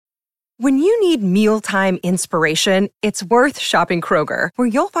When you need mealtime inspiration, it's worth shopping Kroger, where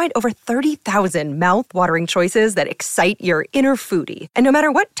you'll find over 30,000 mouth-watering choices that excite your inner foodie. And no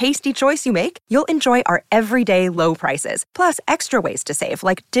matter what tasty choice you make, you'll enjoy our everyday low prices, plus extra ways to save,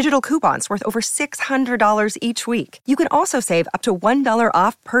 like digital coupons worth over $600 each week. You can also save up to $1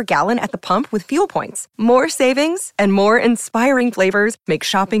 off per gallon at the pump with fuel points. More savings and more inspiring flavors make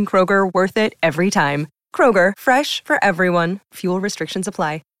shopping Kroger worth it every time. Kroger, fresh for everyone. Fuel restrictions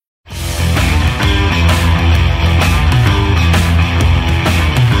apply.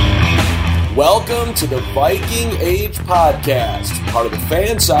 Welcome to the Viking Age Podcast, part of the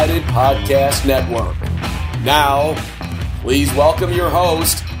Fan-Sided Podcast Network. Now, please welcome your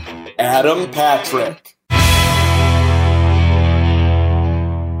host, Adam Patrick.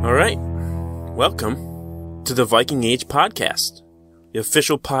 All right, welcome to the Viking Age Podcast, the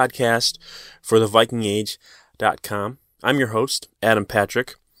official podcast for the VikingAge.com. I'm your host, Adam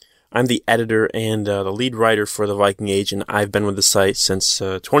Patrick. I'm the editor and the lead writer for the Viking Age, and I've been with the site since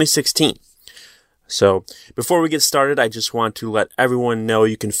 2016. So before we get started, I just want to let everyone know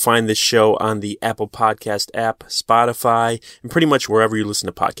you can find this show on the Apple Podcast app, Spotify, and pretty much wherever you listen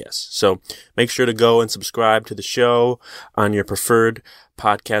to podcasts. So make sure to go and subscribe to the show on your preferred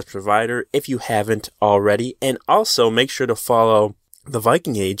podcast provider if you haven't already. And also make sure to follow the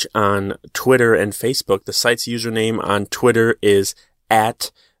Viking Age on Twitter and Facebook. The site's username on Twitter is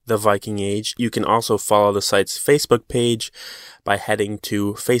 @The Viking Age. You can also follow the site's Facebook page by heading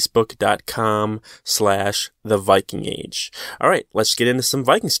to facebook.com/The Viking Age. All right, let's get into some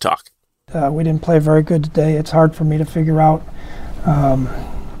Vikings talk. We didn't play very good today. It's hard for me to figure out,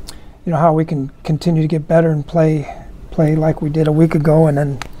 how we can continue to get better and play like we did a week ago, and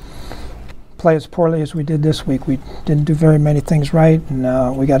then play as poorly as we did this week. We didn't do very many things right,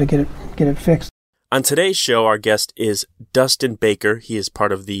 and we got to get it fixed. On today's show, our guest is Dustin Baker. He is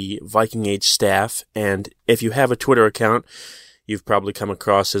part of the Viking Age staff, and if you have a Twitter account, you've probably come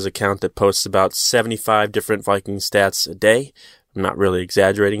across his account that posts about 75 different Viking stats a day. I'm not really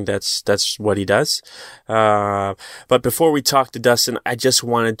exaggerating. That's what he does. But before we talk to Dustin, I just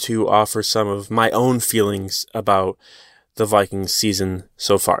wanted to offer some of my own feelings about the Vikings season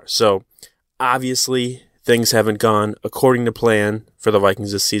so far. So obviously, things haven't gone according to plan for the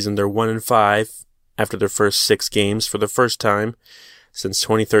Vikings this season. They're 1-5 after their first 6 games for the first time since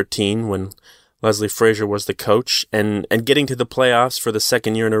 2013 when Leslie Frazier was the coach, and getting to the playoffs for the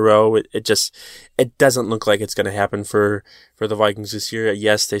second year in a row, it doesn't look like it's going to happen for the Vikings this year.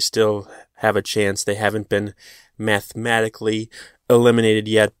 Yes, they still have a chance. They haven't been mathematically eliminated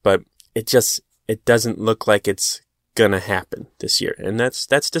yet, but it doesn't look like it's going to happen this year. And that's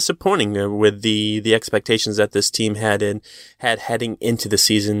disappointing with the expectations that this team had heading into the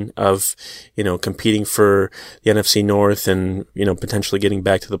season of, competing for the NFC North and, potentially getting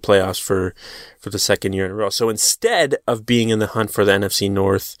back to the playoffs for the second year in a row. So instead of being in the hunt for the NFC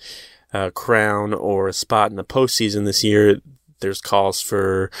North crown or a spot in the postseason this year, there's calls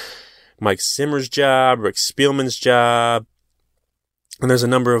for Mike Zimmer's job, Rick Spielman's job. And there's a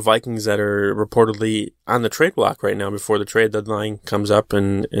number of Vikings that are reportedly on the trade block right now before the trade deadline comes up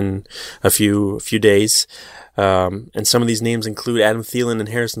in a few days. And some of these names include Adam Thielen and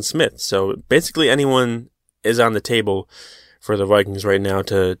Harrison Smith. So basically anyone is on the table for the Vikings right now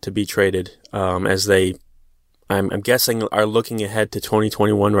to be traded, as they, I'm guessing, are looking ahead to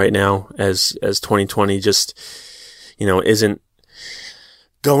 2021 right now as 2020 just, isn't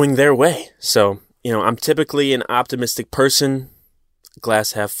going their way. So, I'm typically an optimistic person,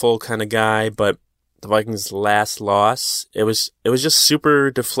 glass half full kind of guy, but the Vikings' last loss, it was just super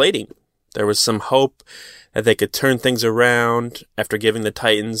deflating. There was some hope that they could turn things around after giving the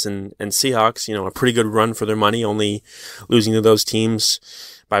Titans and Seahawks, a pretty good run for their money, only losing to those teams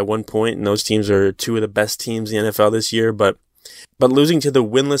by 1 point, and those teams are 2 of the best teams in the NFL this year, but losing to the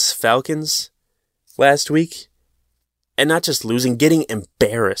winless Falcons last week, and not just losing, getting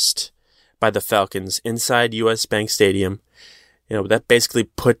embarrassed by the Falcons inside US Bank Stadium, that basically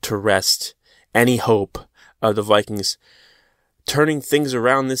put to rest any hope of the Vikings turning things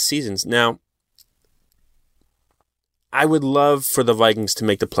around this season. Now, I would love for the Vikings to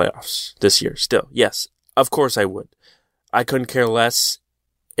make the playoffs this year still. Yes, of course I would. I couldn't care less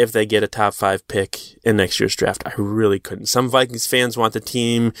if they get a top 5 pick in next year's draft. I really couldn't. Some Vikings fans want the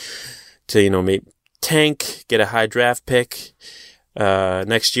team to, maybe tank, get a high draft pick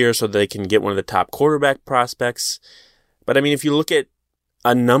next year so they can get one of the top quarterback prospects. But if you look at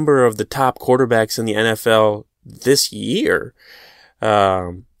a number of the top quarterbacks in the NFL this year,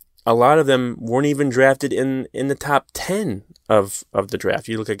 a lot of them weren't even drafted in the top 10 of the draft.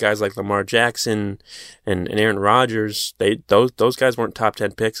 You look at guys like Lamar Jackson and Aaron Rodgers, those guys weren't top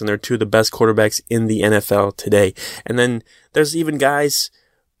 10 picks, and they're two of the best quarterbacks in the NFL today. And then there's even guys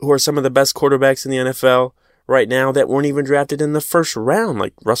who are some of the best quarterbacks in the NFL right now that weren't even drafted in the first round,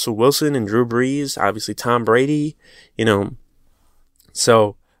 like Russell Wilson and Drew Brees, obviously Tom Brady,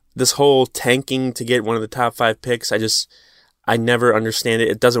 So this whole tanking to get one of the top 5 picks, I never understand it.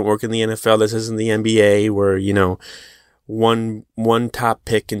 It doesn't work in the NFL. This isn't the NBA where, one top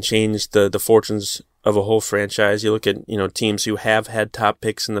pick can change the fortunes of a whole franchise. You look at, teams who have had top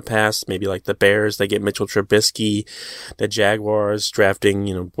picks in the past, maybe like the Bears, they get Mitchell Trubisky, the Jaguars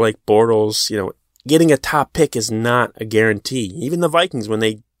drafting, Blake Bortles, getting a top pick is not a guarantee. Even the Vikings, when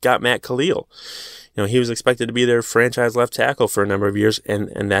they got Matt Khalil, he was expected to be their franchise left tackle for a number of years,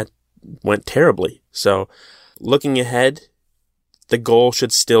 and that went terribly. So looking ahead, the goal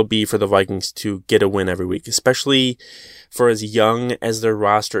should still be for the Vikings to get a win every week, especially for as young as their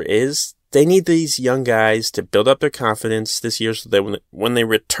roster is. They need these young guys to build up their confidence this year so that when they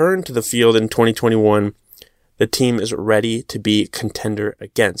return to the field in 2021, the team is ready to be a contender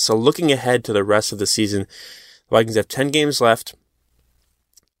again. So looking ahead to the rest of the season, the Vikings have 10 games left.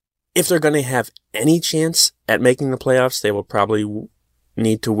 If they're going to have any chance at making the playoffs, they will probably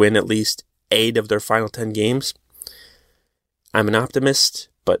need to win at least 8 of their final 10 games. I'm an optimist,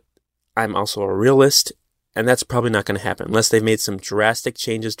 but I'm also a realist, and that's probably not going to happen unless they've made some drastic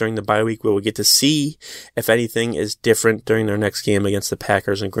changes during the bye week where we get to see if anything is different during their next game against the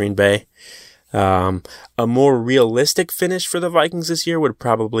Packers and Green Bay. A more realistic finish for the Vikings this year would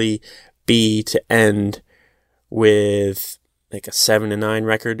probably be to end with like a 7-9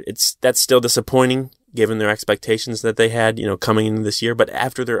 record. That's still disappointing given their expectations that they had, coming into this year. But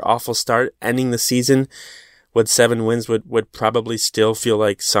after their awful start, ending the season with 7 wins would probably still feel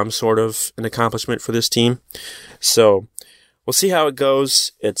like some sort of an accomplishment for this team. So we'll see how it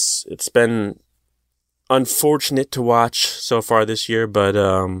goes. It's been unfortunate to watch so far this year, but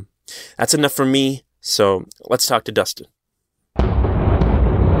that's enough for me. So let's talk to Dustin.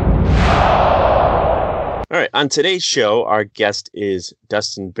 All right, on today's show, our guest is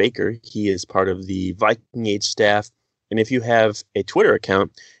Dustin Baker. He is part of the Viking Age staff, and if you have a Twitter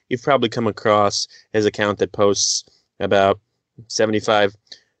account, you've probably come across his account that posts about 75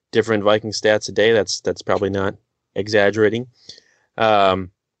 different Viking stats a day. That's probably not exaggerating.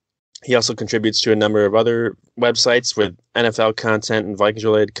 He also contributes to a number of other websites with NFL content and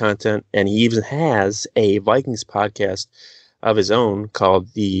Vikings-related content, and he even has a Vikings podcast of his own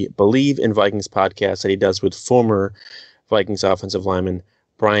called the Believe in Vikings podcast that he does with former Vikings offensive lineman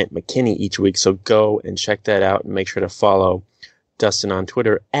Bryant McKinney each week. So go and check that out and make sure to follow Dustin on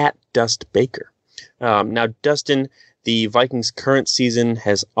Twitter at DustBaker. Now, Dustin, the Vikings' current season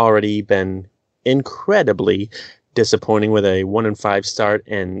has already been incredibly disappointing with a 1-5 start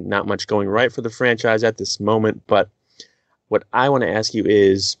and not much going right for the franchise at this moment. But what I want to ask you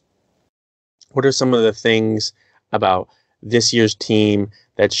is, what are some of the things about this year's team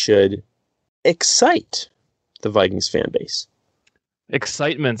that should excite the Vikings fan base?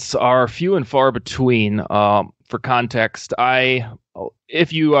 Excitements are few and far between. For context,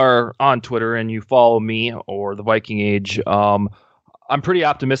 if you are on Twitter and you follow me or the Viking Age, I'm pretty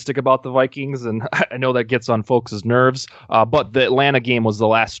optimistic about the Vikings, and I know that gets on folks' nerves. But the Atlanta game was the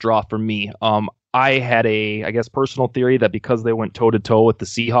last straw for me. I had a personal theory that because they went toe-to-toe with the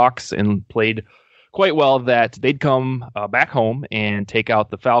Seahawks and played quite well, that they'd come back home and take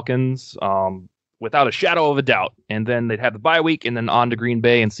out the Falcons without a shadow of a doubt. And then they'd have the bye week and then on to Green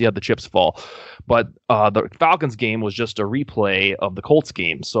Bay and see how the chips fall. But the Falcons game was just a replay of the Colts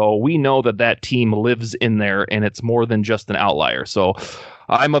game. So we know that team lives in there, and it's more than just an outlier. So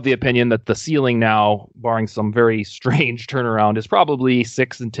I'm of the opinion that the ceiling now, barring some very strange turnaround, is probably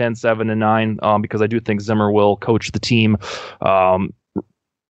 6-10, 7-9, because I do think Zimmer will coach the team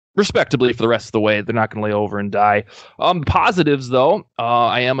respectably for the rest of the way. They're not going to lay over and die. Positives, though,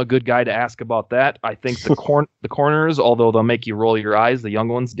 I am a good guy to ask about that. I think the corners, although they'll make you roll your eyes, the young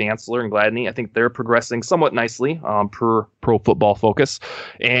ones, Dantzler and Gladney, I think they're progressing somewhat nicely per Pro Football Focus.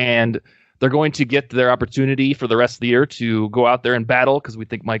 And they're going to get their opportunity for the rest of the year to go out there and battle, because we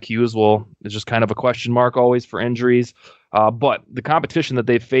think Mike Hughes is just kind of a question mark always for injuries. But the competition that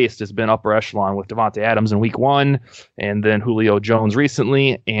they've faced has been upper echelon with Devontae Adams in week 1 and then Julio Jones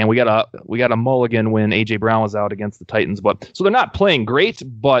recently. And we got a mulligan when A.J. Brown was out against the Titans. So they're not playing great,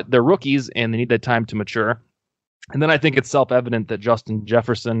 but they're rookies and they need that time to mature. And then I think it's self-evident that Justin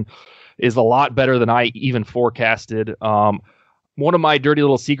Jefferson is a lot better than I even forecasted. one of my dirty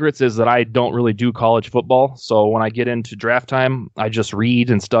little secrets is that I don't really do college football. So when I get into draft time, I just read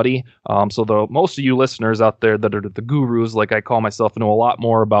and study. So most of you listeners out there that are the gurus, like I call myself, know a lot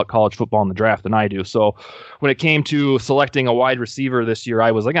more about college football in the draft than I do. So when it came to selecting a wide receiver this year,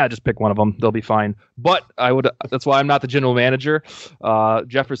 I was like, just pick one of them. They'll be fine. But that's why I'm not the general manager.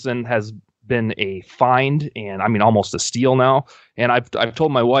 Jefferson has been a find, and I mean almost a steal now. And I've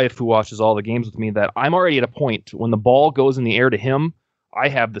told my wife, who watches all the games with me, that I'm already at a point when the ball goes in the air to him, I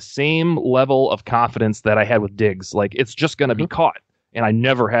have the same level of confidence that I had with Diggs. Like, it's just going to be caught. And I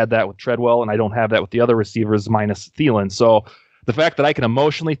never had that with Treadwell, and I don't have that with the other receivers minus Thielen. So the fact that I can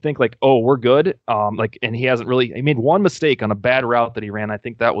emotionally think like, oh, we're good. And he made one mistake on a bad route that he ran. I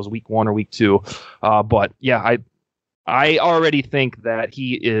think that was week 1 or week 2. But yeah, I already think that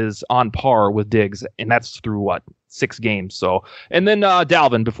he is on par with Diggs, and that's through 6 games. So, and then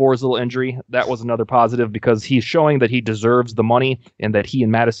Dalvin, before his little injury, that was another positive because he's showing that he deserves the money and that he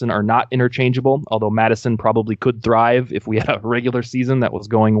and Madison are not interchangeable. Although Madison probably could thrive if we had a regular season that was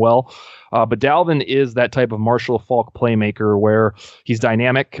going well. But Dalvin is that type of Marshall Faulk playmaker where he's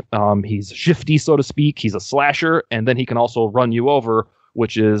dynamic, he's shifty, so to speak. He's a slasher, and then he can also run you over,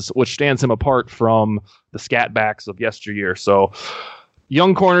 which stands him apart from the scat backs of yesteryear. So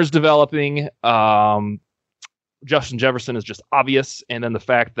young corners developing. Justin Jefferson is just obvious. And then the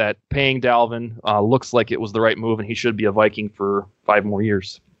fact that paying Dalvin looks like it was the right move, and he should be a Viking for 5 more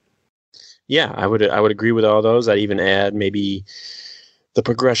years. Yeah, I would agree with all those. I'd even add maybe the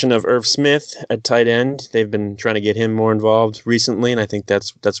progression of Irv Smith at tight end. They've been trying to get him more involved recently, and I think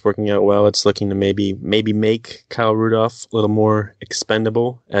that's working out well. It's looking to maybe make Kyle Rudolph a little more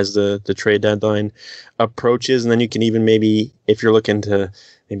expendable as the trade deadline approaches. And then you can even maybe, if you're looking to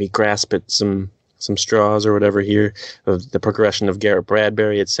maybe grasp at some straws or whatever here, of the progression of Garrett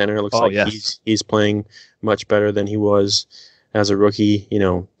Bradbury at center. It looks he's playing much better than he was as a rookie. You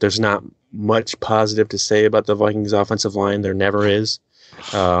know, there's not much positive to say about the Vikings offensive line. There never is.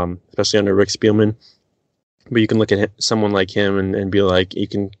 Especially under Rick Spielman. But you can look at someone like him and be like, you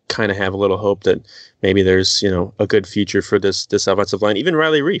can kind of have a little hope that maybe there's, a good future for this offensive line. Even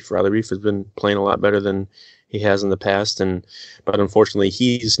Riley Reif. Riley Reif has been playing a lot better than he has in the past, but unfortunately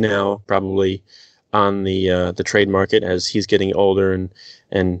he's now probably on the trade market as he's getting older,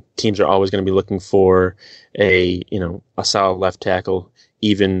 and teams are always going to be looking for a solid left tackle,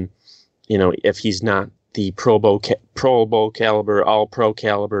 even if he's not the Pro Bowl caliber, All Pro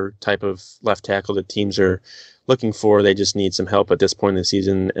caliber type of left tackle that teams are looking for. They just need some help at this point in the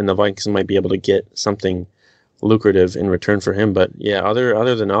season, and the Vikings might be able to get something lucrative in return for him. But yeah,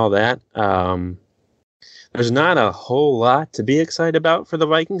 other than all that, there's not a whole lot to be excited about for the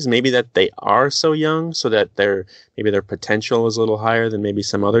Vikings. Maybe that they are so young, so that their potential is a little higher than maybe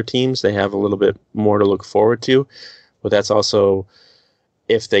some other teams. They have a little bit more to look forward to, but that's also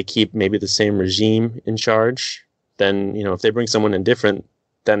if they keep maybe the same regime in charge. Then if they bring someone in different,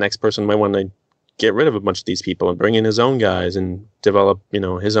 that next person might want to get rid of a bunch of these people and bring in his own guys and develop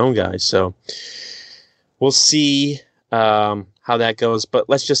his own guys. So we'll see how that goes. But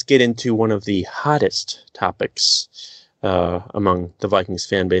let's just get into one of the hottest topics among the Vikings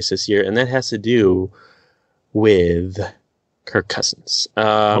fan base this year, and that has to do with Kirk Cousins.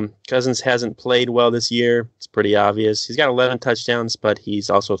 Cousins hasn't played well this year. It's pretty obvious. He's got 11 touchdowns, but he's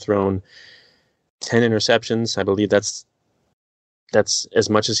also thrown 10 interceptions. I believe that's as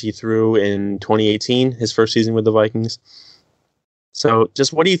much as he threw in 2018, his first season with the Vikings. So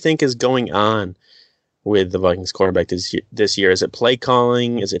just what do you think is going on with the Vikings quarterback this year? Is it play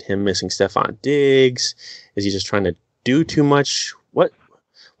calling? Is it him missing Stephon Diggs? Is he just trying to do too much?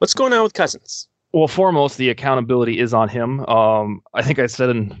 What's going on with Cousins? Well, foremost, the accountability is on him. I think I said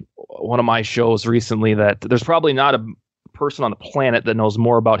in one of my shows recently that there's probably not a person on the planet that knows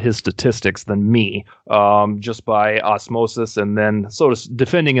more about his statistics than me, just by osmosis, and then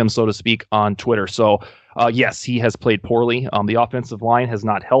defending him, so to speak, on Twitter. So, yes, he has played poorly. The offensive line has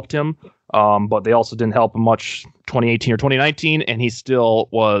not helped him, but they also didn't help him much 2018 or 2019, and he still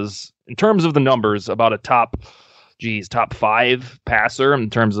was, in terms of the numbers, about a top 5 passer in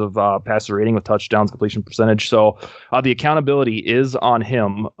terms of passer rating with touchdowns, completion percentage. So the accountability is on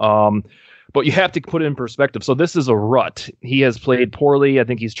him. But you have to put it in perspective. So this is a rut. He has played poorly. I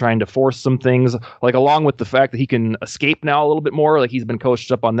think he's trying to force some things, like along with the fact that he can escape now a little bit more, like he's been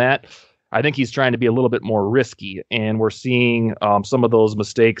coached up on that. I think he's trying to be a little bit more risky, and we're seeing some of those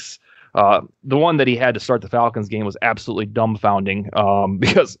mistakes. The one that he had to start the Falcons game was absolutely dumbfounding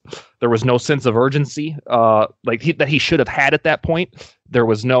because there was no sense of urgency that he should have had at that point.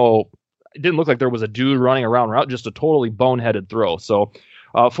 It didn't look like there was a dude running around route, just a totally boneheaded throw. So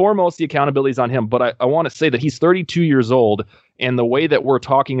foremost, the accountability is on him. But I want to say that he's 32 years old, and the way that we're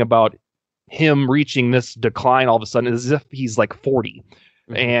talking about him reaching this decline all of a sudden is as if he's like 40.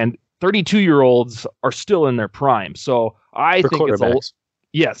 Mm-hmm. And 32-year-olds are still in their prime. So I think it's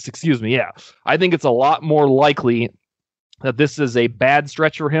yes, excuse me. Yeah. I think it's a lot more likely that this is a bad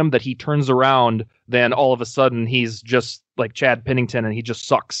stretch for him, that he turns around, then all of a sudden he's just like Chad Pennington and he just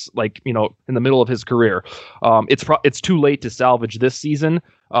sucks, like, in the middle of his career. It's too late to salvage this season.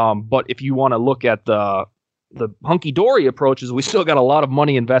 But if you want to look at the hunky-dory approaches, we still got a lot of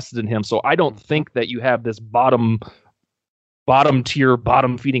money invested in him. So I don't think that you have this bottom tier,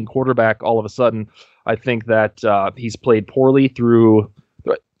 bottom feeding quarterback all of a sudden. I think that he's played poorly through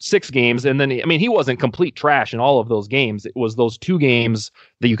 6 games, and then he wasn't complete trash in all of those games. It was those 2 games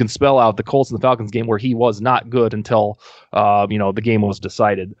that you can spell out, the Colts and the Falcons game, where he was not good until the game was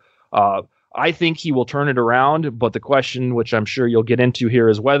decided. I think he will turn it around, but the question, which I'm sure you'll get into here,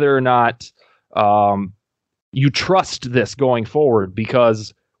 is whether or not you trust this going forward,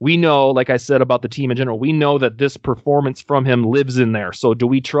 because we know, like I said about the team in general, we know that this performance from him lives in there. So do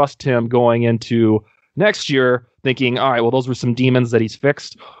we trust him going into next year thinking, all right, well, those were some demons that he's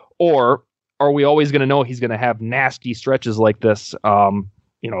fixed? Or are we always going to know he's going to have nasty stretches like this,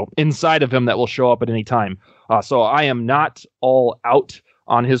 inside of him that will show up at any time? So I am not all out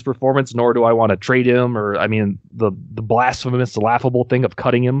on his performance, nor do I want to trade him, or, the blasphemous, laughable thing of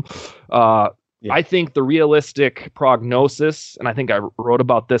cutting him. Yeah. I think the realistic prognosis, and I think I wrote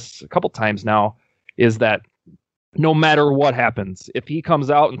about this a couple times now, is that no matter what happens, if he comes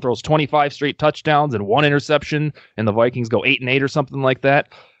out and throws 25 straight touchdowns and 1 interception and the Vikings go 8-8 or something like that,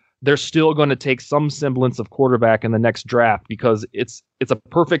 they're still going to take some semblance of quarterback in the next draft, because it's a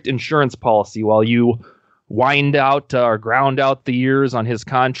perfect insurance policy while you wind out or ground out the years on his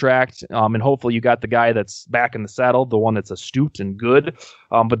contract. And hopefully you got the guy that's back in the saddle, the one that's astute and good.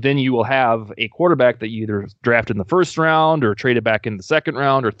 But then you will have a quarterback that you either drafted in the first round or traded back in the second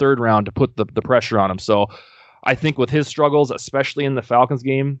round or third round to put the pressure on him. So I think with his struggles, especially in the Falcons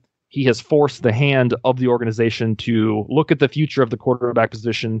game, he has forced the hand of the organization to look at the future of the quarterback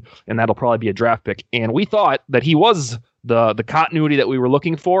position, and that'll probably be a draft pick. And we thought that he was the continuity that we were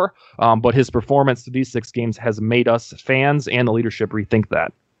looking for, but his performance through these 6 games has made us fans and the leadership rethink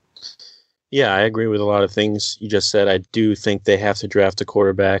that. Yeah, I agree with a lot of things you just said. I do think they have to draft a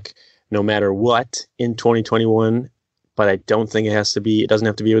quarterback no matter what in 2021, but I don't think it doesn't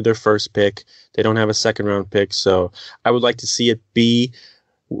have to be with their first pick. They don't have a second round pick, so I would like to see it be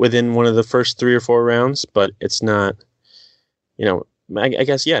within one of the first 3 or 4 rounds, but it's not, I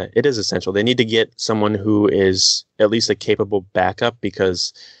guess, yeah, it is essential. They need to get someone who is at least a capable backup,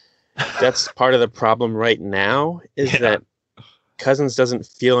 because that's part of the problem right now is that Cousins doesn't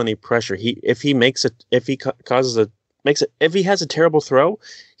feel any pressure. If he has a terrible throw,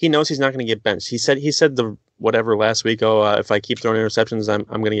 he knows he's not going to get benched. He said last week, if I keep throwing interceptions, I'm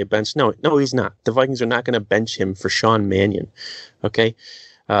going to get benched. No, he's not. The Vikings are not going to bench him for Sean Mannion. Okay.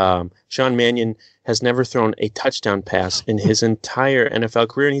 Sean Mannion has never thrown a touchdown pass in his entire NFL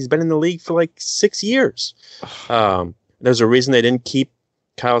career, and he's been in the league for like 6 years. There's a reason they didn't keep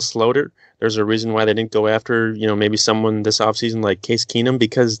Kyle Sloter. There's a reason why they didn't go after, maybe someone this offseason like Case Keenum,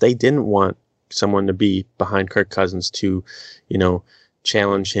 because they didn't want someone to be behind Kirk Cousins to,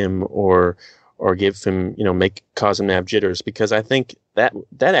 challenge him or give him, cause him to have jitters, because I think that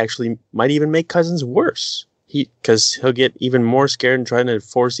actually might even make Cousins worse. Because he'll get even more scared and trying to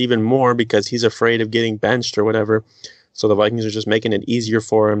force even more because he's afraid of getting benched or whatever. So the Vikings are just making it easier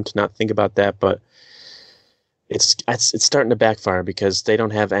for him to not think about that. But it's starting to backfire because they don't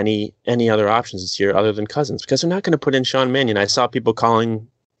have any other options this year other than Cousins, because they're not going to put in Sean Mannion. I saw people calling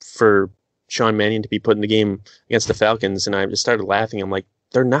for Sean Mannion to be put in the game against the Falcons, and I just started laughing. I'm like,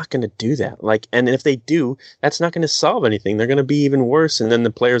 they're not going to do that. And if they do, that's not going to solve anything. They're going to be even worse. And then the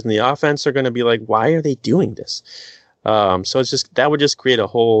players in the offense are going to be like, why are they doing this? So that would just create a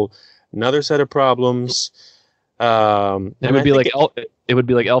whole another set of problems. It would be like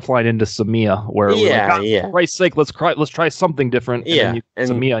Elfline into Samia, where for Christ's sake, let's try something different. And then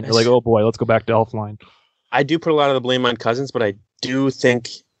Samia, and you're like, oh boy, let's go back to Elfline. I do put a lot of the blame on Cousins, but I do think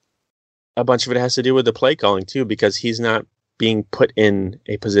a bunch of it has to do with the play calling too, because he's not being put in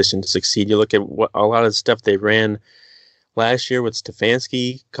a position to succeed. You look at a lot of the stuff they ran last year with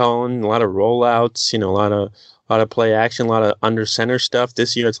Stefanski calling, a lot of rollouts, a lot of play action, a lot of under center stuff.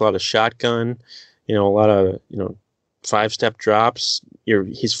 This year it's a lot of shotgun, a lot of 5-step drops.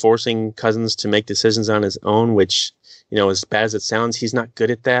 He's forcing Cousins to make decisions on his own, which, as bad as it sounds, he's not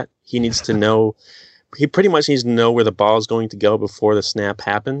good at that. He needs to know. He pretty much needs to know where the ball is going to go before the snap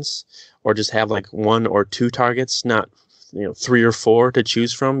happens, or just have like 1 or 2 targets, not 3 or 4 to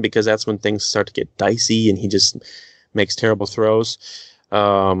choose from, because that's when things start to get dicey and he just makes terrible throws.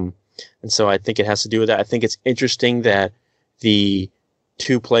 And so I think it has to do with that. I think it's interesting that the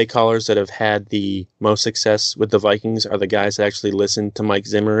 2 play callers that have had the most success with the Vikings are the guys that actually listened to Mike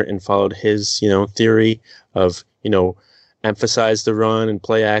Zimmer and followed his, theory of, emphasize the run and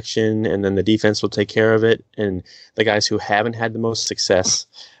play action, and then the defense will take care of it. And the guys who haven't had the most success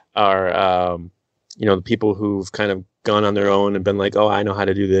are, the people who've kind of gone on their own and been like, oh, I know how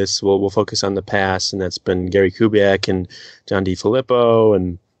to do this. We'll focus on the pass. And that's been Gary Kubiak and John DeFilippo,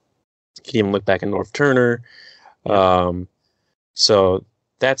 and you can even look back at North Turner. Yeah. So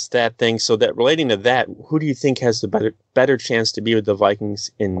that's that thing. So that relating to that, who do you think has the better chance to be with the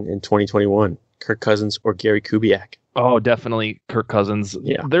Vikings in 2021? Kirk Cousins or Gary Kubiak? Oh, definitely Kirk Cousins.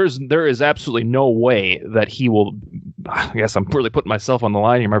 Yeah. There is absolutely no way that he will. I guess I'm really putting myself on the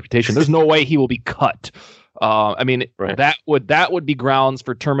line here, my reputation. There's no way he will be cut. Right. that would be grounds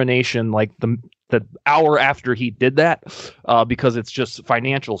for termination, like the hour after he did that, because it's just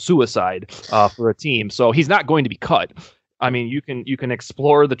financial suicide for a team. So he's not going to be cut. I mean, you can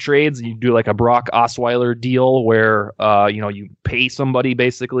explore the trades, and you do like a Brock Osweiler deal where you pay somebody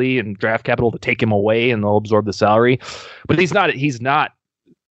basically and draft capital to take him away, and they'll absorb the salary. But he's not.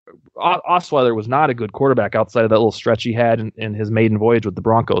 Osweiler was not a good quarterback outside of that little stretch he had in his maiden voyage with the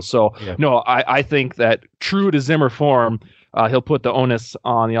Broncos. So no, I think that true to Zimmer form, he'll put the onus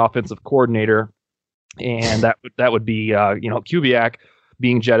on the offensive coordinator, and that would be Kubiak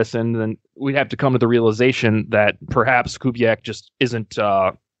being jettisoned. Then we'd have to come to the realization that perhaps Kubiak just isn't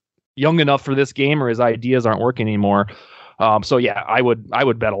young enough for this game, or his ideas aren't working anymore. So yeah, I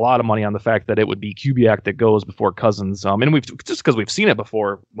would bet a lot of money on the fact that it would be Kubiak that goes before Cousins. And we've just because we've seen it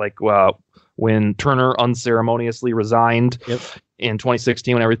before, like when Turner unceremoniously resigned in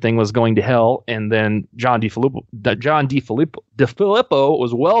 2016 when everything was going to hell, and then John DeFilippo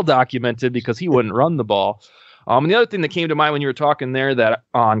was well documented because he wouldn't run the ball. And the other thing that came to mind when you were talking there, that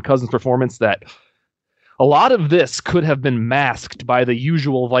on Cousins' performance, that a lot of this could have been masked by the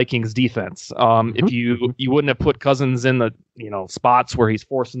usual Vikings defense. If you wouldn't have put Cousins in the spots where he's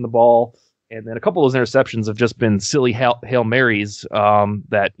forcing the ball, and then a couple of those interceptions have just been silly Hail Marys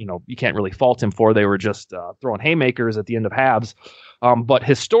that you can't really fault him for. They were just throwing haymakers at the end of halves. But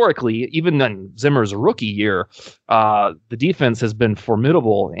historically, even in Zimmer's rookie year, the defense has been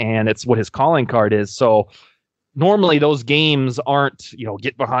formidable, and it's what his calling card is. So normally those games aren't,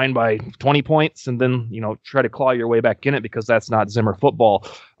 get behind by 20 points and then, try to claw your way back in it, because that's not Zimmer football.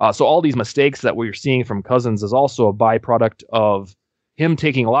 So all these mistakes that we're seeing from Cousins is also a byproduct of him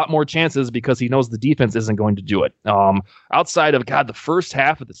taking a lot more chances because he knows the defense isn't going to do it. Outside of, the first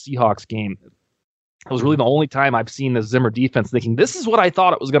half of the Seahawks game, it was really the only time I've seen the Zimmer defense thinking, this is what I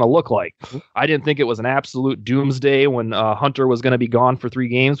thought it was going to look like. I didn't think it was an absolute doomsday when Hunter was going to be gone for 3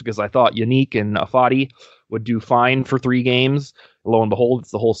 games, because I thought Yannick and Afadi would do fine for 3 games. Lo and behold,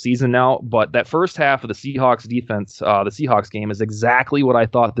 it's the whole season now. But that first half of the Seahawks defense, the Seahawks game, is exactly what I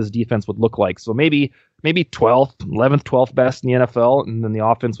thought this defense would look like. So maybe 12th, 11th, 12th best in the NFL, and then the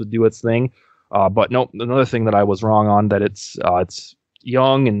offense would do its thing. But no, another thing that I was wrong on, that it's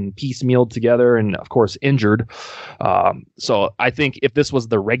young and piecemealed together, and of course injured. So I think if this was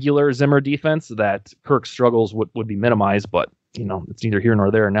the regular Zimmer defense, that Kirk's struggles would be minimized. But it's neither here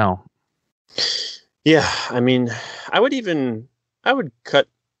nor there now. Yeah, I mean, I've been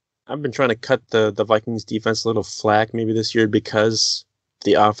trying to cut the Vikings defense a little slack maybe this year, because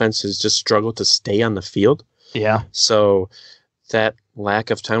the offense has just struggled to stay on the field. Yeah. So that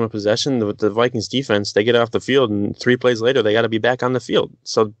lack of time of possession, the Vikings defense, they get off the field, and 3 plays later, they got to be back on the field.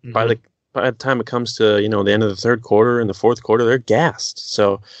 So by the time it comes to, the end of the third quarter and the fourth quarter, they're gassed.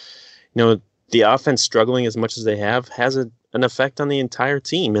 So, the offense struggling as much as they have has an effect on the entire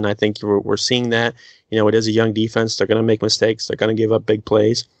team. And I think we're seeing that. It is a young defense. They're going to make mistakes. They're going to give up big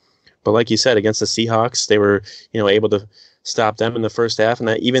plays. But like you said, against the Seahawks, they were, able to stop them in the first half. And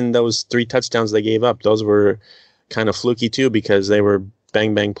that even those 3 touchdowns they gave up, those were kind of fluky too, because they were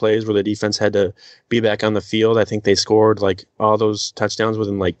bang plays where the defense had to be back on the field. I think they scored like all those touchdowns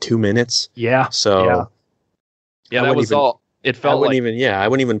within like 2 minutes. Yeah. So yeah, that was all. It felt I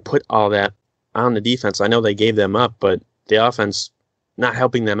wouldn't even put all that on the defense. I know they gave them up, but the offense not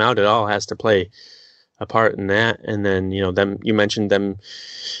helping them out at all has to play a part in that. And then, you mentioned them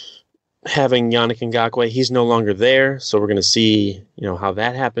having Yannick Ngakoue. He's no longer there. So we're going to see, how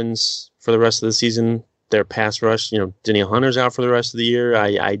that happens for the rest of the season. Their pass rush, Danielle Hunter's out for the rest of the year.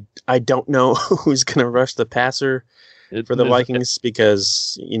 I don't know who's going to rush the passer for the Vikings,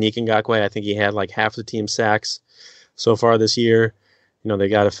 because Yannick Ngakoue, I think he had like half the team sacks so far this year. They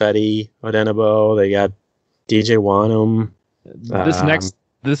got Ifedi, Odenigbo, they got DJ Wanham.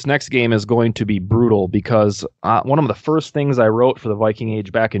 This next game is going to be brutal because one of the first things I wrote for the Viking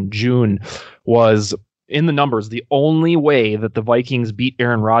Age back in June was in the numbers. The only way that the Vikings beat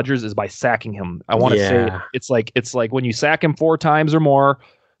Aaron Rodgers is by sacking him. I want to say it's like when you sack him 4 times or more,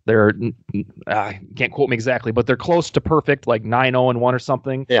 they're can't quote me exactly, but they're close to perfect, like 9-0-1 or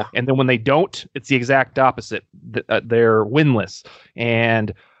something. Yeah. And then when they don't, it's the exact opposite. They're winless.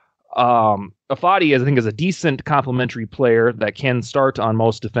 And Afadi, I think, is a decent complementary player that can start on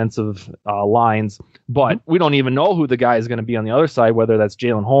most defensive lines, but we don't even know who the guy is going to be on the other side, whether that's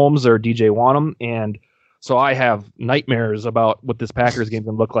Jalen Holmes or DJ Wanham. And so I have nightmares about what this Packers game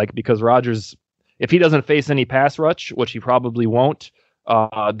can look like because Rodgers, if he doesn't face any pass rush, which he probably won't,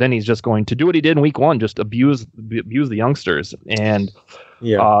 then he's just going to do what he did in week 1, just abuse the youngsters. And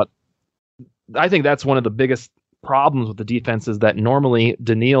I think that's one of the biggest problems with the defense is that normally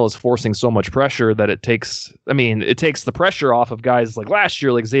Daniil is forcing so much pressure that it takes the pressure off of guys like last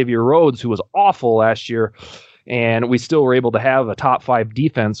year, like Xavier Rhodes, who was awful last year. And we still were able to have a top 5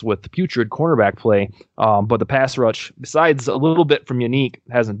 defense with putrid cornerback play. But the pass rush, besides a little bit from Unique,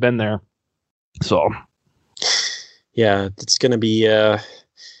 hasn't been there. So, yeah, it's going to be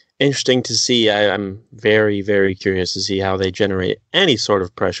interesting to see. I'm very, very curious to see how they generate any sort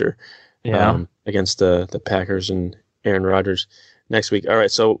of pressure against the Packers and Aaron Rodgers next week. All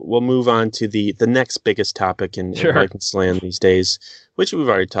right, so we'll move on to the next biggest topic in Vikings land these days, which we've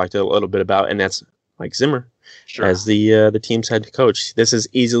already talked a little bit about, and that's Mike Zimmer as the team's head coach. This is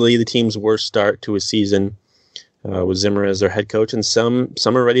easily the team's worst start to a season with Zimmer as their head coach, and some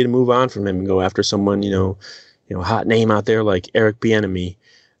are ready to move on from him and go after someone, hot name out there like Eric Bieniemy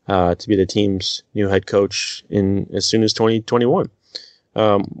to be the team's new head coach in as soon as 2021.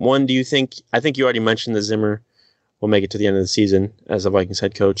 One, do you think? I think you already mentioned that Zimmer will make it to the end of the season as the Vikings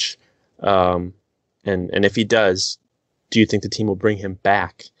head coach, and if he does, do you think the team will bring him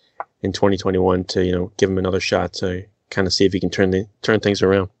back in 2021 to give him another shot to kind of see if he can turn things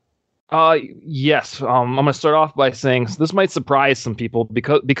around? Yes. I'm going to start off by saying this might surprise some people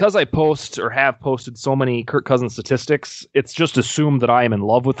because I post or have posted so many Kirk Cousins statistics. It's just assumed that I am in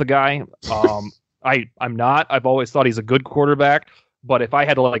love with the guy. I'm not. I've always thought he's a good quarterback, but if I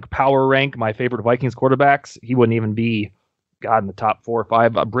had to power rank my favorite Vikings quarterbacks, he wouldn't even be in the top 4 or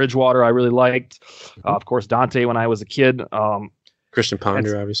 5. Bridgewater I really liked. Of course, Dante when I was a kid. Christian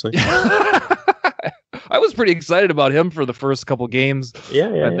Ponder, obviously. I was pretty excited about him for the first couple games.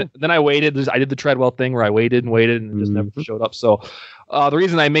 Yeah. Then I waited. I did the Treadwell thing where I waited and it just never showed up. So the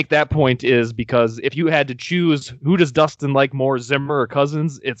reason I make that point is because if you had to choose who does Dustin like more, Zimmer or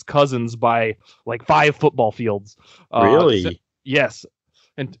Cousins, it's Cousins by 5 football fields. Really? Yes.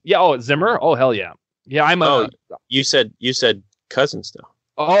 And Zimmer? Oh, hell yeah. Yeah, I'm you said Cousins though.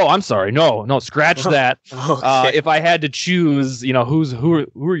 Oh, I'm sorry. No, scratch that. Okay. If I had to choose, who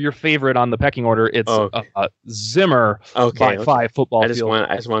are your favorite on the pecking order, it's Zimmer by 5 football fields.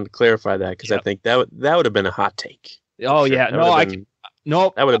 I just wanted to clarify that because I think that would have been a hot take. Oh sure. Yeah,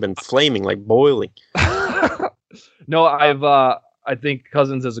 that would have been flaming, like boiling. No, I think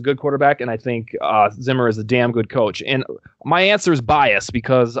Cousins is a good quarterback, and I think Zimmer is a damn good coach. And my answer is biased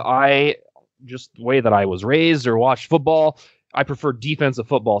because just the way that I was raised or watched football, I prefer defensive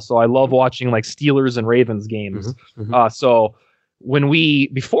football, so I love watching Steelers and Ravens games. So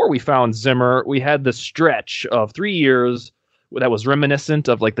before we found Zimmer, we had this stretch of 3 years that was reminiscent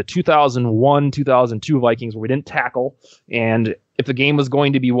of the 2001, 2002 Vikings where we didn't tackle, and if the game was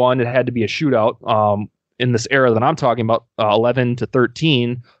going to be won, it had to be a shootout. In this era that I'm talking about, 11 to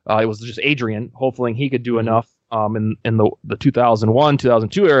 13, it was just Adrian, hopefully he could do enough. In the 2001,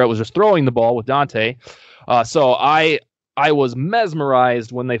 2002 era, it was just throwing the ball with Dante. So I was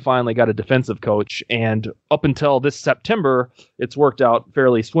mesmerized when they finally got a defensive coach, and up until this September, it's worked out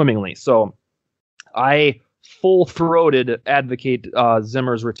fairly swimmingly. So I full-throated advocate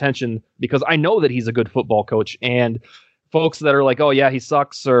Zimmer's retention because I know that he's a good football coach, and folks that are like, oh yeah, he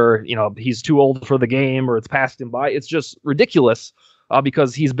sucks, or he's too old for the game, or it's passed him by, it's just ridiculous.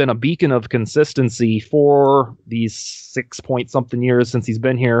 Because he's been a beacon of consistency for these 6-point-something years since he's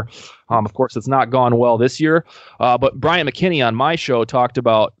been here. Of course, it's not gone well this year. But Brian McKinney on my show talked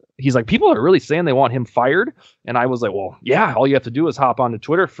about, he's like, people are really saying they want him fired. And I was like, well, yeah, all you have to do is hop onto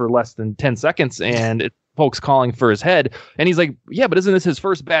Twitter for less than 10 seconds and folks calling for his head. And he's like, yeah, but isn't this his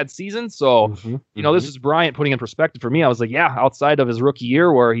first bad season? So, this is Bryant putting in perspective for me. I was like, yeah, outside of his rookie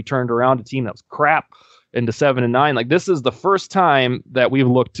year where he turned around a team that was crap into 7-9. This is the first time that we've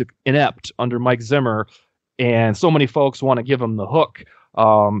looked inept under Mike Zimmer, and so many folks want to give him the hook.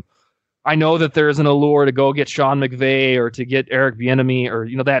 I know that there's an allure to go get Sean McVay or to get Eric Bieniemy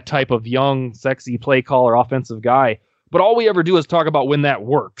or, that type of young, sexy play caller offensive guy. But all we ever do is talk about when that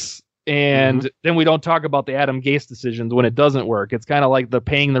works. And then we don't talk about the Adam Gase decisions when it doesn't work. It's kind of like the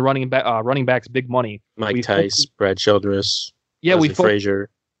paying the running backs big money. Mike Tice, Brad Childress, Frazier.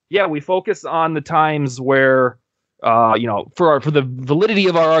 Yeah, we focus on the times where, for the validity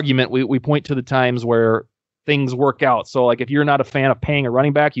of our argument, we point to the times where things work out. So, like, if you're not a fan of paying a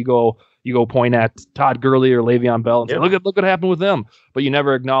running back, you go point at Todd Gurley or Le'Veon Bell and say, look what happened with them. But you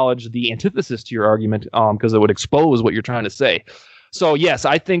never acknowledge the antithesis to your argument because it would expose what you're trying to say. So, yes,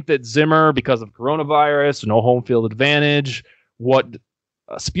 I think that Zimmer, because of coronavirus, no home field advantage, what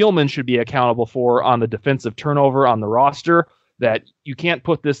Spielman should be accountable for on the defensive turnover on the roster, that you can't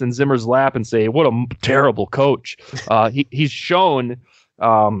put this in Zimmer's lap and say, what a terrible coach. He's shown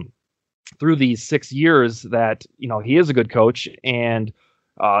through these 6 years that, he is a good coach. And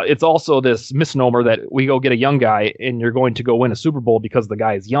it's also this misnomer that we go get a young guy and you're going to go win a Super Bowl because the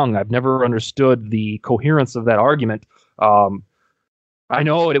guy is young. I've never understood the coherence of that argument. I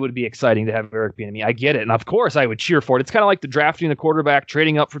know it would be exciting to have Eric Bieniemy. I get it. And of course I would cheer for it. It's kind of like the drafting the quarterback,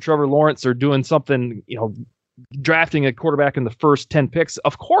 trading up for Trevor Lawrence or doing something, drafting a quarterback in the first 10 picks.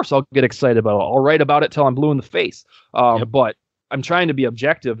 Of course I'll get excited about it. I'll write about it till I'm blue in the face. But I'm trying to be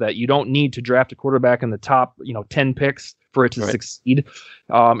objective that you don't need to draft a quarterback in the top, 10 picks for it to succeed.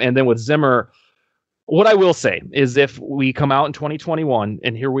 And then with Zimmer, what I will say is if we come out in 2021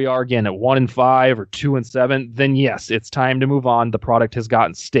 and here we are again at 1-5 or 2-7, then yes, it's time to move on. The product has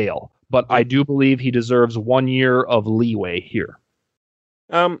gotten stale, but I do believe he deserves 1 year of leeway here.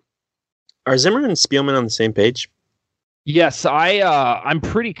 Are Zimmer and Spielman on the same page? Yes, I'm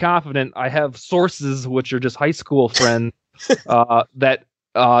pretty confident. I have sources which are just high school friends that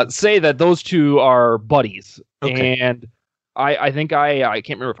say that those two are buddies. Okay. And I think I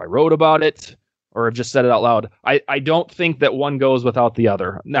can't remember if I wrote about it or have just said it out loud. I don't think that one goes without the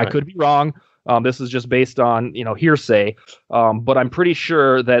other. Now, I could be wrong. This is just based on, hearsay. But I'm pretty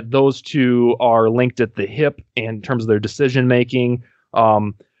sure that those two are linked at the hip in terms of their decision making.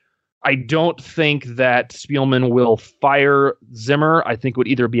 I don't think that Spielman will fire Zimmer. I think it would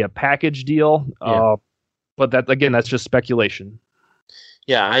either be a package deal. But that's just speculation.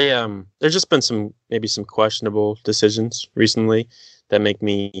 Yeah, there's just been some questionable decisions recently that make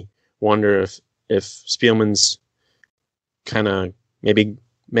me wonder if Spielman's kind of maybe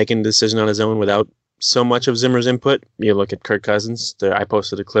making a decision on his own without so much of Zimmer's input. You look at Kirk Cousins. I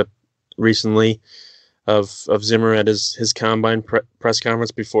posted a clip recently of Zimmer at his combine press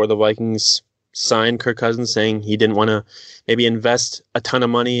conference before the Vikings signed Kirk Cousins, saying he didn't want to maybe invest a ton of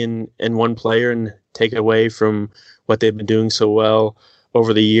money in one player and take away from what they've been doing so well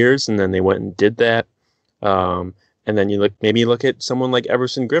over the years, and then they went and did that. And then you look at someone like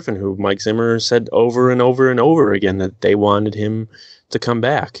Everson Griffin, who Mike Zimmer said over and over and over again that they wanted him to come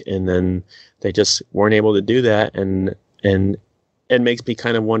back, and then they just weren't able to do that. And it makes me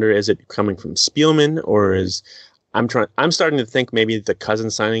kind of wonder: is it coming from Spielman, or I'm starting to think maybe the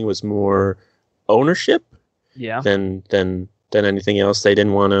Cousins signing was more ownership, than anything else. They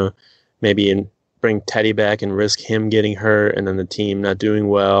didn't want to maybe bring Teddy back and risk him getting hurt, and then the team not doing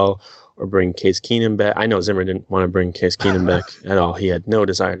well. Or bring Case Keenum back. I know Zimmer didn't want to bring Case Keenum back at all. He had no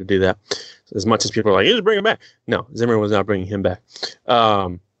desire to do that. As much as people are like, just bring him back. No, Zimmer was not bringing him back.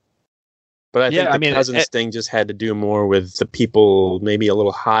 But I think the Cousins thing just had to do more with the people maybe a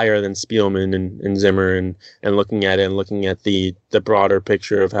little higher than Spielman and Zimmer and looking at it and looking at the broader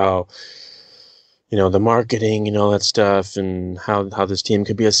picture of how, the marketing and all that stuff and how this team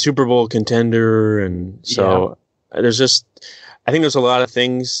could be a Super Bowl contender. And so I think there's a lot of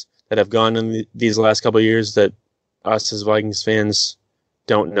things that have gone in these last couple of years that us as Vikings fans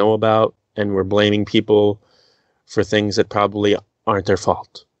don't know about, and we're blaming people for things that probably aren't their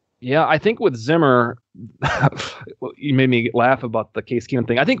fault. Yeah, I think with Zimmer, you made me laugh about the Case Keenum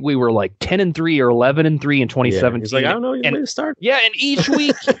thing. I think we were like 10-3 or 11-3 in 2017. Yeah, he's like, I don't know, you may start. Yeah, and each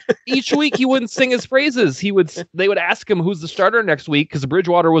week he wouldn't sing his praises. They would ask him who's the starter next week because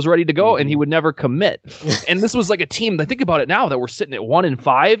Bridgewater was ready to go, and he would never commit. And this was like a team. I think about it now that we're sitting at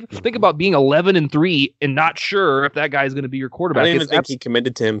 1-5. Think about being 11-3 and not sure if that guy's going to be your quarterback. I don't even think he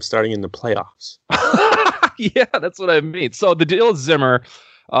committed to him starting in the playoffs. Yeah, that's what I mean. So the deal with Zimmer.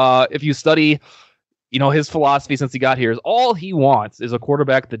 If you study, his philosophy since he got here is all he wants is a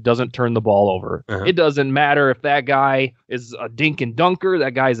quarterback that doesn't turn the ball over. Uh-huh. It doesn't matter if that guy is a dink and dunker,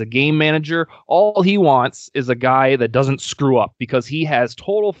 that guy's a game manager. All he wants is a guy that doesn't screw up because he has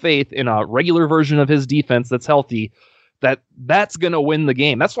total faith in a regular version of his defense that's healthy that's going to win the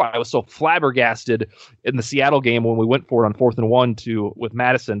game. That's why I was so flabbergasted in the Seattle game when we went for it on 4th and 1 with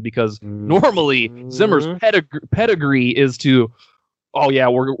Madison, because normally Zimmer's pedigree is to, oh yeah,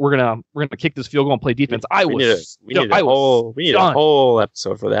 we're gonna kick this field goal and play defense. We need a whole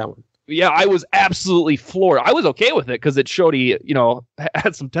episode for that one. Yeah, I was absolutely floored. I was okay with it because it showed he,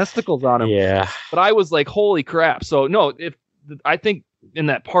 had some testicles on him. Yeah. But I was like, holy crap. So no, I think in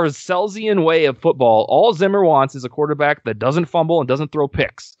that Parcelsian way of football, all Zimmer wants is a quarterback that doesn't fumble and doesn't throw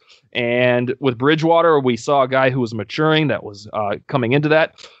picks. And with Bridgewater, we saw a guy who was maturing, that was coming into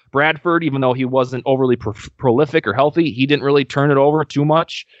that. Bradford, even though he wasn't overly prolific or healthy, he didn't really turn it over too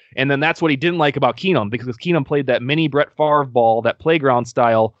much. And then that's what he didn't like about Keenum, because Keenum played that mini Brett Favre ball, that playground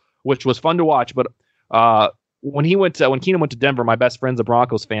style, which was fun to watch. But when Keenum went to Denver, my best friends, the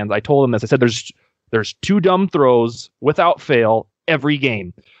Broncos fans, I told him this. I said, there's 2 dumb throws without fail every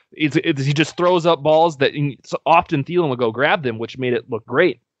game. He just throws up balls that often Thielen would go grab them, which made it look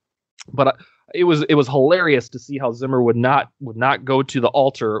great. But it was hilarious to see how Zimmer would not go to the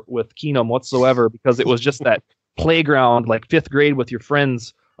altar with Keenum whatsoever, because it was just that playground, like 5th grade with your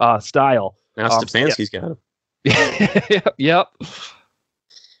friends style. Now Stefanski's got him. Yep.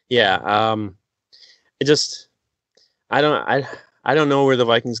 Yeah. I don't know where the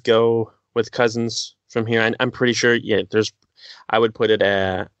Vikings go with Cousins from here. I'm pretty sure. Yeah, I would put it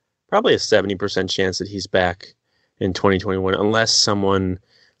at probably a 70% chance that he's back in 2021, unless someone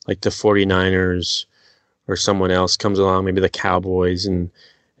like the 49ers or someone else comes along, maybe the Cowboys, and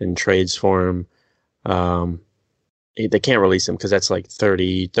trades for him. They can't release him because that's like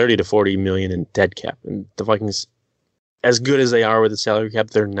 30 to 40 million in dead cap. And the Vikings, as good as they are with the salary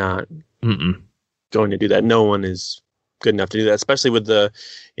cap, they're not going to do that. No one is good enough to do that, especially with the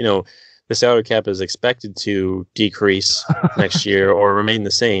salary cap is expected to decrease next year or remain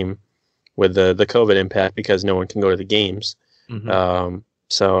the same with the COVID impact, because no one can go to the games.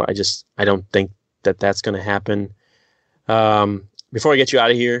 So I don't think that's going to happen. Before I get you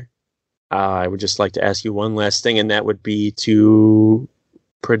out of here, I would just like to ask you one last thing, and that would be to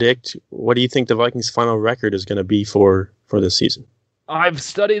predict, what do you think the Vikings' final record is going to be for this season? I've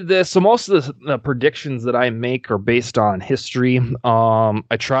studied this, so most of the predictions that I make are based on history.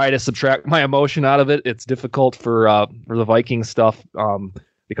 I try to subtract my emotion out of it. It's difficult for the Viking stuff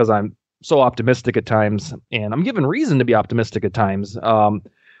because I'm so optimistic at times, and I'm given reason to be optimistic at times.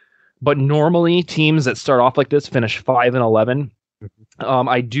 But normally, teams that start off like this finish 5-11.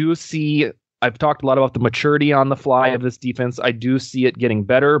 I do see. I've talked a lot about the maturity on the fly of this defense. I do see it getting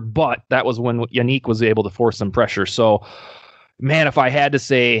better, but that was when Yannick was able to force some pressure. So, man, if I had to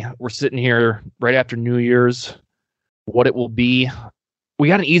say, we're sitting here right after New Year's, what it will be, we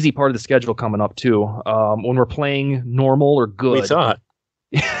got an easy part of the schedule coming up too. When we're playing normal or good, we thought,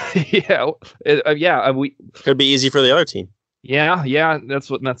 we could be easy for the other team. Yeah, that's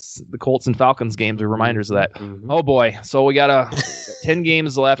the Colts and Falcons games are reminders of that. Oh boy, so we got 10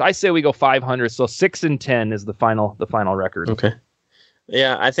 games left. I say we go 500, so 6-10 is the final record. Okay.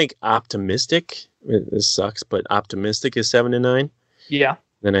 Yeah, I think optimistic. This sucks, but optimistic is 7-9. Yeah.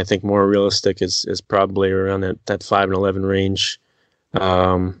 Then I think more realistic is probably around that 5-11 range.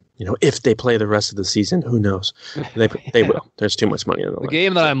 If they play the rest of the season, who knows? They will. There's too much money on the line. The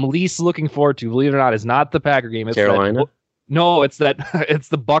game that I'm least looking forward to, believe it or not, is not the Packer game. It's Carolina. No, it's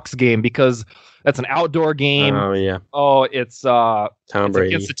the Bucks game, because that's an outdoor game. Oh yeah. Oh, it's Tom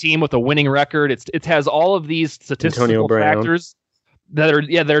Brady against a team with a winning record. It has all of these statistical factors that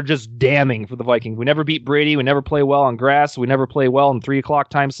are just damning for the Vikings. We never beat Brady. We never play well on grass. We never play well in 3:00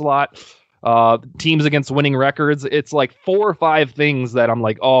 time slot. Teams against winning records. It's like 4 or 5 things that I'm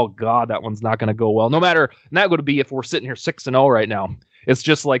like, oh god, that one's not going to go well. No matter, and that would be if we're sitting here 6-0 right now. It's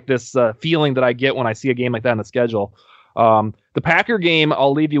just like this feeling that I get when I see a game like that in the schedule. The Packer game,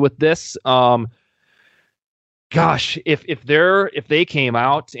 I'll leave you with this. Gosh, if they came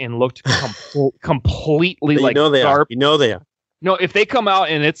out and looked completely like sharp, they are. No, if they come out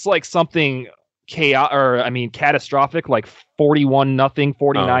and it's like something catastrophic, like 41-0,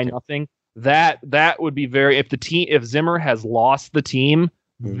 49-0, that would be very. If Zimmer has lost the team,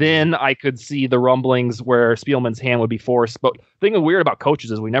 then I could see the rumblings where Spielman's hand would be forced. But the thing that's weird about coaches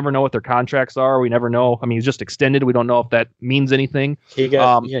is we never know what their contracts are. We never know. I mean, he's just extended. We don't know if that means anything. He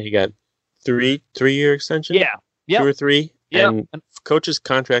got 3-year extension. Yeah. 2 or 3. Yeah. And coaches'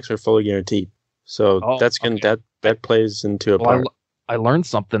 contracts are fully guaranteed. So that plays into a part. I learned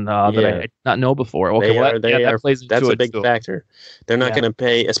something that I did not know before. Okay, that's a big factor. They're not going to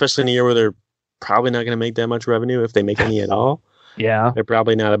pay, especially in a year where they're probably not going to make that much revenue, if they make any at all. Yeah. They're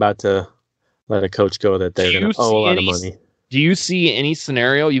probably not about to let a coach go that they're going to owe a lot of money. Do you see any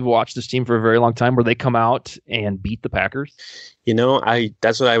scenario, you've watched this team for a very long time, where they come out and beat the Packers?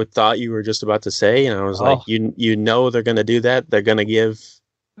 That's what I thought you were just about to say, and I was like, you know they're going to do that. They're going to give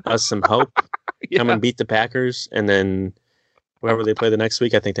us some hope. Yeah. Come and beat the Packers, and then whoever they play the next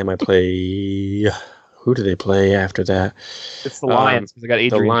week, I think they might play. Who do they play after that? It's the Lions. They got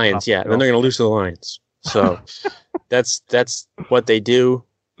Adrian. The Lions, yeah. Then they're going to lose to the Lions. So that's what they do.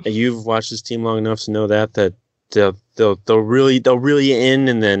 You've watched this team long enough to know that they'll really in,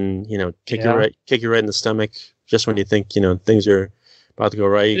 and then kick you right in the stomach just when you think things are about to go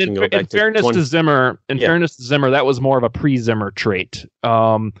right. You can go back in fairness to Zimmer, that was more of a pre-Zimmer trait.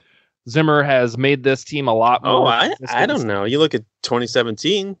 Zimmer has made this team a lot more. I don't know. You look at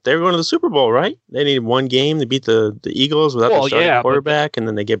 2017; they were going to the Super Bowl, right? They needed one game to beat the Eagles without the starting quarterback, and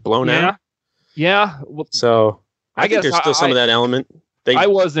then they get blown out. Yeah. Well, so I guess there's still some of that element. I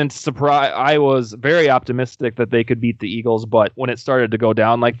wasn't surprised. I was very optimistic that they could beat the Eagles, but when it started to go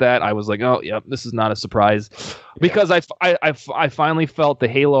down like that, I was like, "Oh, yeah, this is not a surprise," because I finally felt the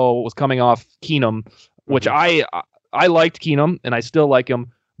halo was coming off Keenum, which I liked Keenum and I still like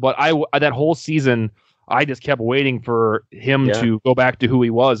him, but that whole season I just kept waiting for him to go back to who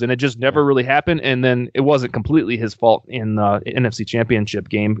he was, and it just never really happened. And then it wasn't completely his fault in the NFC Championship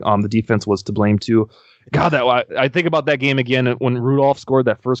game. The defense was to blame too. God, I think about that game again when Rudolph scored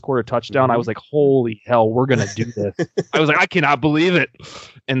that first quarter touchdown. I was like, "Holy hell, we're gonna do this!" I was like, "I cannot believe it."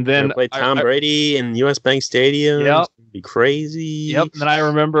 And then play Tom Brady in US Bank Stadium. Yep, it'd be crazy. Yep. And then I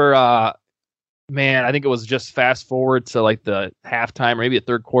remember, I think it was just fast forward to like the halftime, maybe the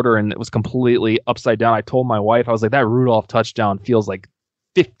third quarter, and it was completely upside down. I told my wife, I was like, "That Rudolph touchdown feels like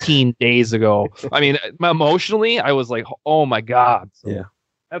 15 days ago." I mean, emotionally, I was like, "Oh my God!" So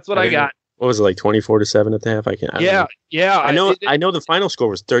that's what I got. What was it, like 24-7 at the half? I know the final score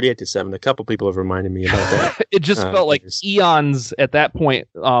was 38-7. A couple people have reminded me about that. It just felt like eons at that point.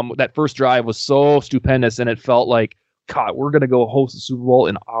 That first drive was so stupendous, and it felt like, God, we're going to go host the Super Bowl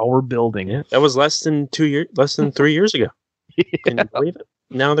in our building. Yeah, that was less than 3 years ago. Can you believe it?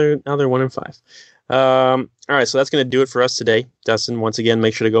 Now they're 1-5. All right, so that's going to do it for us today. Dustin, once again,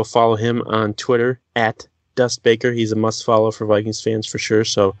 make sure to go follow him on Twitter at Dust Baker. He's a must follow for Vikings fans for sure.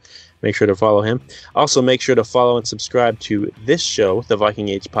 So make sure to follow him. Also, make sure to follow and subscribe to this show, the Viking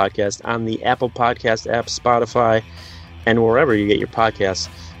Age Podcast, on the Apple Podcast app, Spotify, and wherever you get your podcasts.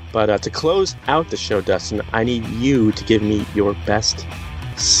 But to close out the show, Dustin, I need you to give me your best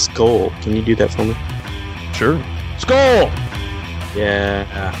skull. Can you do that for me? Sure. Skull!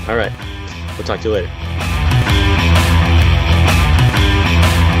 Yeah. All right. We'll talk to you later.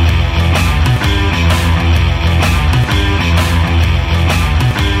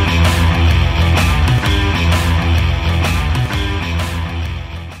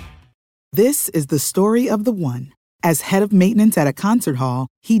 This is the story of the one. As head of maintenance at a concert hall,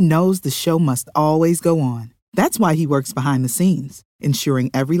 he knows the show must always go on. That's why he works behind the scenes, ensuring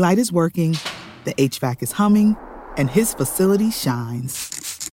every light is working, the HVAC is humming, and his facility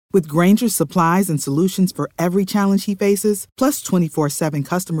shines. With Grainger's supplies and solutions for every challenge he faces, plus 24/7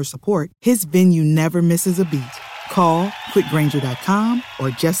 customer support, his venue never misses a beat. Call quickgrainger.com or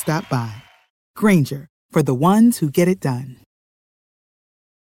just stop by. Grainger, for the ones who get it done.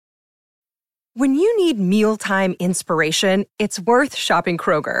 When you need mealtime inspiration, it's worth shopping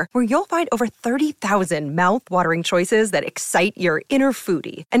Kroger, where you'll find over 30,000 mouth-watering choices that excite your inner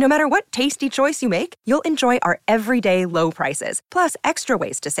foodie. And no matter what tasty choice you make, you'll enjoy our everyday low prices, plus extra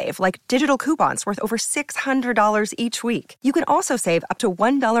ways to save, like digital coupons worth over $600 each week. You can also save up to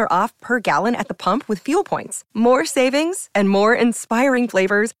 $1 off per gallon at the pump with fuel points. More savings and more inspiring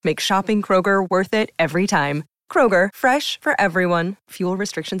flavors make shopping Kroger worth it every time. Kroger, fresh for everyone. Fuel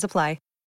restrictions apply.